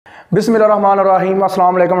बिस्मिल्लाहिर्रहमानिर्रहीम।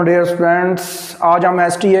 अस्सलाम वालेकुम डियर स्टूडेंट्स। आज हम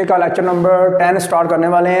STA का लेक्चर नंबर 10 स्टार्ट करने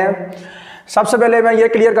वाले हैं। सबसे पहले मैं ये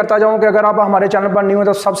क्लियर करता जाऊं कि अगर आप हमारे चैनल पर न्यू हैं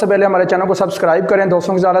तो सबसे पहले हमारे चैनल को सब्सक्राइब करें,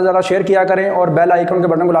 दोस्तों के ज़्यादा से ज़्यादा शेयर किया करें और बेल आइकन के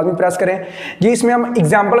बटन को लाजमी प्रेस करें। जी, इसमें हम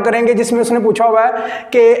एग्जांपल करेंगे जिसमें उसने पूछा हुआ है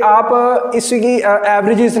कि आप इसकी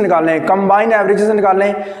एवरेजेस निकालें, कंबाइन एवरेजेस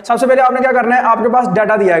निकालें। सबसे पहले आपने क्या करना है, आपके पास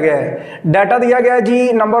डाटा दिया गया है। डाटा दिया गया है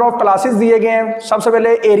जी, नंबर ऑफ क्लासेस दिए गए हैं। सबसे पहले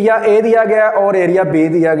एरिया ए दिया गया है और एरिया बी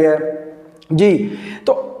दिया गया है जी।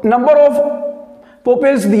 तो नंबर ऑफ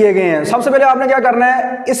पॉपुल्स दिए गए हैं। सबसे पहले आपने क्या करना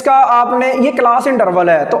है, इसका आपने ये क्लास इंटरवल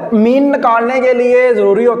है तो मीन निकालने के लिए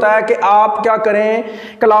ज़रूरी होता है कि आप क्या करें,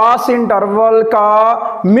 क्लास इंटरवल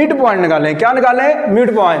का मिड पॉइंट निकालें। क्या निकालें?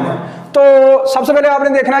 Mid point. तो सबसे पहले आपने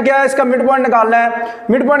देखना क्या है, इसका मिड पॉइंट निकालना है।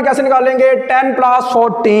 मिड पॉइंट कैसे निकालेंगे? 10 +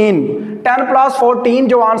 14। 10 + 14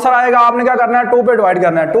 जो आंसर आएगा आपने क्या करना है, 2 पे डिवाइड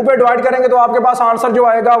करना है। 2 पे डिवाइड करेंगे तो आपके पास आंसर जो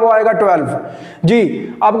आएगा वो आएगा 12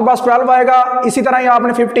 जी। आपके पास 12 आएगा। इसी तरह ही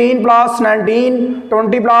आपने 15 + 19,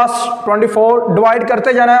 20 + 24 डिवाइड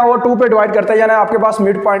करते जाना है और 2 पे डिवाइड करते जाना है। आपके पास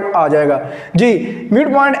मिड पॉइंट आ जाएगा जी।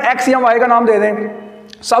 मिड पॉइंट एक्स या वाई का नाम दे दें।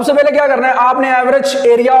 सबसे पहले क्या करना है, आपने एवरेज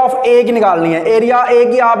एरिया ऑफ ए की निकालनी है। एरिया ए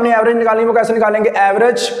की आपने एवरेज निकालनी है। वो कैसे निकालेंगे?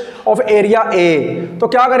 Average of area A. तो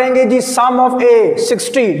क्या करेंगे जी, सम of A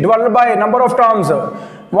 60 divided by number of terms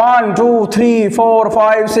 1 2 3 4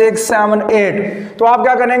 5 6 7 8। तो आप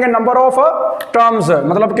क्या करेंगे, नंबर ऑफ टर्म्स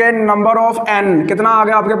मतलब के नंबर ऑफ n कितना आ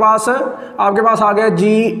गया आपके पास? आपके पास आ गया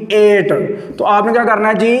जी 8। तो आपने क्या करना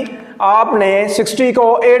है जी, आपने 60 को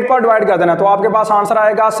 8 पर डिवाइड कर देना। तो आपके पास आंसर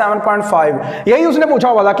आएगा 7.5। यही उसने पूछा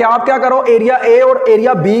हुआ था कि आप क्या करो, एरिया ए और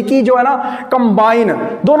एरिया बी की जो है ना कंबाइन,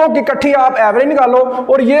 दोनों की इकट्ठी आप एवरेज निकालो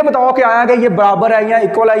और ये बताओ कि आया कि ये बराबर है या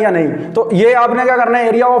इक्वल है या नहीं। तो ये आपने क्या करना है,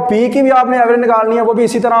 एरिया ऑफ बी की भी आपने एवरेज निकालनी है, वो भी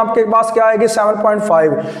इसी तरह आपके पास क्या आएगी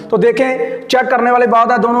 7.5। तो देखें, चेक करने वाली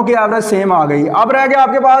बात है, दोनों की एवरेज सेम आ गई। अब रह गया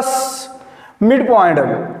आपके पास मिड पॉइंट।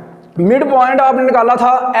 मिड पॉइंट आपने निकाला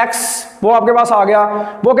था x, वो आपके पास आ गया।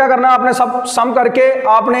 वो क्या करना है, आपने सब सम करके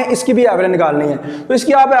आपने इसकी भी एवरेज निकालनी है। तो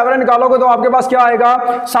इसकी आप एवरेज निकालोगे तो आपके पास क्या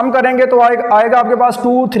आएगा, सम करेंगे तो आएगा आपके पास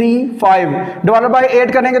 2 3 5 डिवाइडेड बाय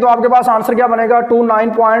 8 करेंगे तो आपके पास आंसर क्या बनेगा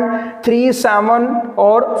 29.37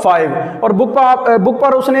 और 5। और बुक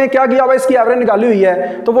पर उसने क्या किया हुआ, इसकी एवरेज निकाली हुई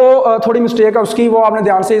है तो वो थोड़ी मिस्टेक है उसकी, वो आपने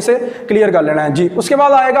ध्यान से इसे क्लियर कर लेना है जी। उसके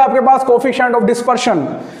बाद आएगा आपके पास coefficient of dispersion.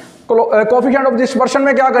 Coefficient of dispersion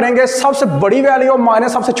में क्या करेंगे, सबसे बड़ी वैल्यू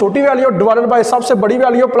माइनस सबसे छोटी वैल्यू डिवाइडेड बाय सबसे बड़ी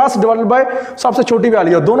वैल्यू प्लस डिवाइडेड बाय सबसे छोटी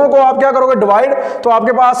वैल्यू, दोनों को आप क्या करोगे डिवाइड, तो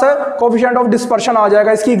आपके पास कोफिशिएंट ऑफ डिस्पर्शन आ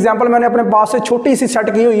जाएगा। इसकी एग्जांपल मैंने अपने पास से छोटी सी सेट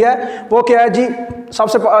की हुई है। वो क्या है जी,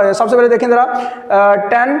 सबसे पहले देखें जरा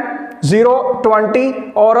 10 0 20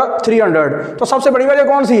 और 300। तो सबसे बड़ी वैल्यू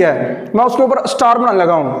कौन सी है, मैं उसके ऊपर स्टार बनाने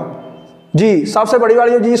लगा हूं जी। सबसे बड़ी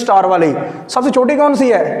वाली जी स्टार वाली। सबसे छोटी कौन सी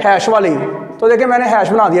है, हैश वाली। तो देखिए मैंने हैश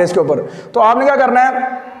बना दिया इसके ऊपर। तो आपने क्या करना है,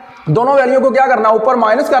 दोनों वैल्यू को क्या करना है, ऊपर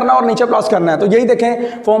माइनस करना और नीचे प्लस करना है। तो यही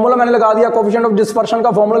देखें फॉर्मूला मैंने लगा दिया, कोफिशिएंट ऑफ डिस्पर्शन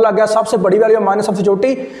का फॉर्मूला लग गया, सबसे बड़ी वैल्यू माइनस सबसे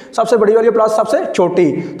छोटी, सबसे बड़ी वैल्यू प्लस सबसे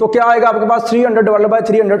छोटी। तो क्या आएगा आपके पास 300 divided by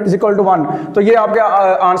 300 is equal to 1। तो ये आपका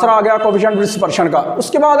आंसर आ गया कोफिशिएंट ऑफ डिस्पर्शन का।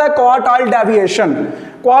 उसके बाद है क्वार्टाइल डेविएशन।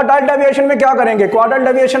 क्वार्टाइल डेविएशन में क्या करेंगे, क्वार्टाइल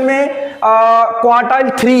डेविएशन में quartile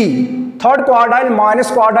 3 third quartile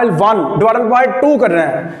minus quartile 1 divided by 2 कर रहे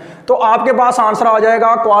हैं। तो आपके पास आंसर आ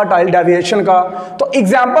जाएगा क्वार्टाइल डेविएशन का। तो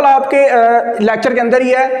एग्जाम्पल आपके लेक्चर के अंदर ही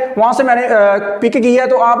है, वहां से मैंने पिक की है।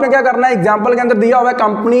 तो आपने क्या करना है, एग्जाम्पल के अंदर दिया हुआ है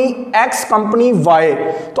कंपनी एक्स कंपनी वाई।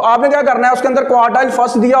 तो आपने क्या करना है, उसके अंदर क्वार्टाइल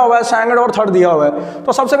फर्स्ट दिया हुआ है, सेकंड और थर्ड दिया हुआ है।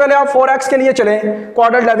 तो सबसे पहले आप 4x के लिए चलें,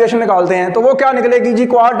 क्वार्टाइल डेविएशन निकालते हैं। तो वो क्या निकलेगी जी,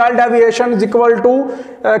 quartile deviation is equal to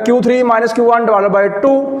Q3 - Q1 divided by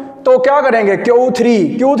 2। तो क्या करेंगे,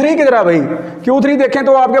 Q3 किधर है भाई, Q3 देखें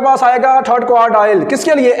तो आपके पास आएगा थर्ड क्वार्टाइल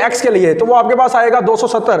किसके लिए, x के लिए। तो वो आपके पास आएगा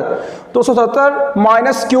 270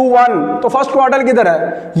 माइनस Q1। तो फर्स्ट क्वार्टाइल किधर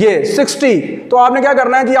है, ये 60। तो आपने क्या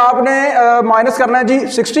करना है जी, आपने माइनस करना है जी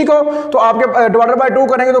 60 को। तो आपके डिवाइडेड बाय 2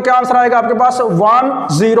 करेंगे तो क्या आंसर आएगा आपके पास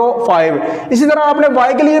 105। इसी तरह आपने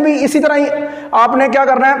y के लिए भी इसी तरह ही आपने क्या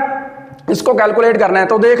करना है, इसको कैलकुलेट करना है।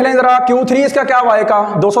 तो देख लें जरा, Q3 इसका क्या y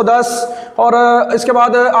का 210 और इसके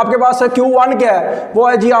बाद आपके पास Q1 क्या है, वो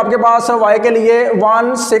है जी आपके पास y के लिए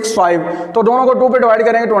 165। तो दोनों को 2 पे डिवाइड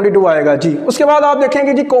करेंगे 22 आएगा जी। उसके बाद आप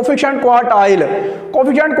देखेंगे जी कोफिशिएंट क्वार्टाइल।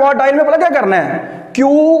 कोफिशिएंट क्वार्टाइल में पता क्या करना है,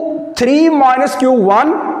 Q3 -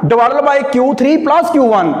 Q1 divided by Q3 plus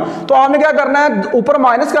Q1। तो आपने क्या करना है, ऊपर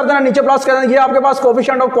माइनस कर देना, नीचे प्लस कर देना, ये आपके पास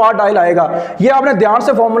कोफिशिएंट ऑफ क्वार्टाइल आएगा। ये आपने ध्यान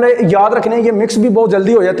से फॉर्मूले याद रखने हैं, ये मिक्स भी बहुत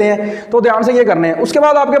जल्दी हो जाते हैं, तो ध्यान से ये करने हैं। उसके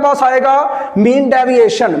बाद आपके पास आएगा mean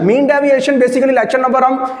deviation. Mean deviation basically lecture number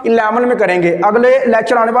हम 11 में करेंगे, अगले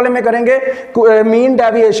लेक्चर आने वाले में करेंगे मीन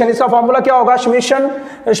डेविएशन। इसका फॉर्मूला क्या होगा,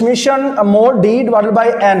 summation mode D divided by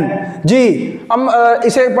N. जी हम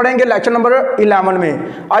इसे पढ़ेंगे लेक्चर नंबर 11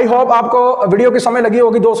 में। आई होप आपको वीडियो की समय लगी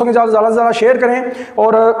होगी। दोस्तों के ज़्यादा से ज़्यादा शेयर करें,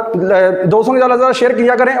 और दोस्तों के ज़्यादा से ज़्यादा शेयर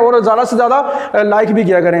किया करें, और ज़्यादा से ज़्यादा लाइक भी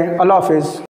किया करें। अल्लाह हाफिज़।